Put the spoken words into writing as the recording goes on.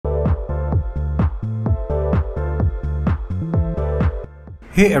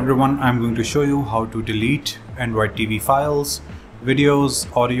Hey everyone, I'm going to show you how to delete Android TV files, videos,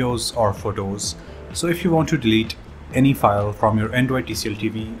 audios or photos. So if you want to delete any file from your Android TCL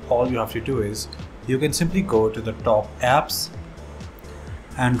TV, all you have to do is you can simply go to the top apps,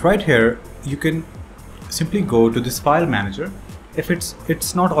 and right here you can simply go to this file manager. If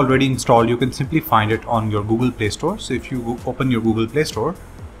it's not already installed, you can simply find it on your Google Play Store. So if you open your Google Play Store,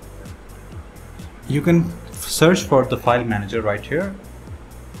 you can search for the file manager right here,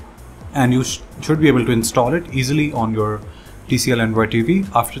 and you should be able to install it easily on your TCL Android TV.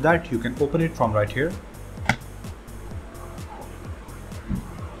 After that, you can open it from right here.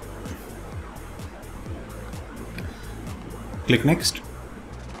 Click next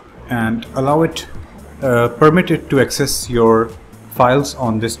and allow it, permit it to access your files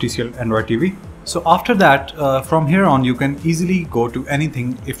on this TCL Android TV. So after that, from here on, you can easily go to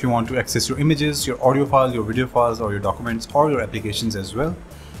anything if you want to access your images, your audio files, your video files, or your documents, or your applications as well.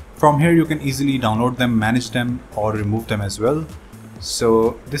 From here you can easily download them, manage them, or remove them as well.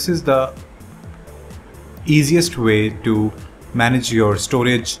 So this is the easiest way to manage your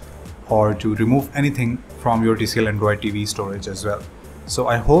storage or to remove anything from your TCL Android TV storage as well. So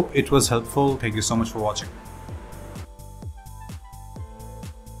I hope it was helpful. Thank you so much for watching.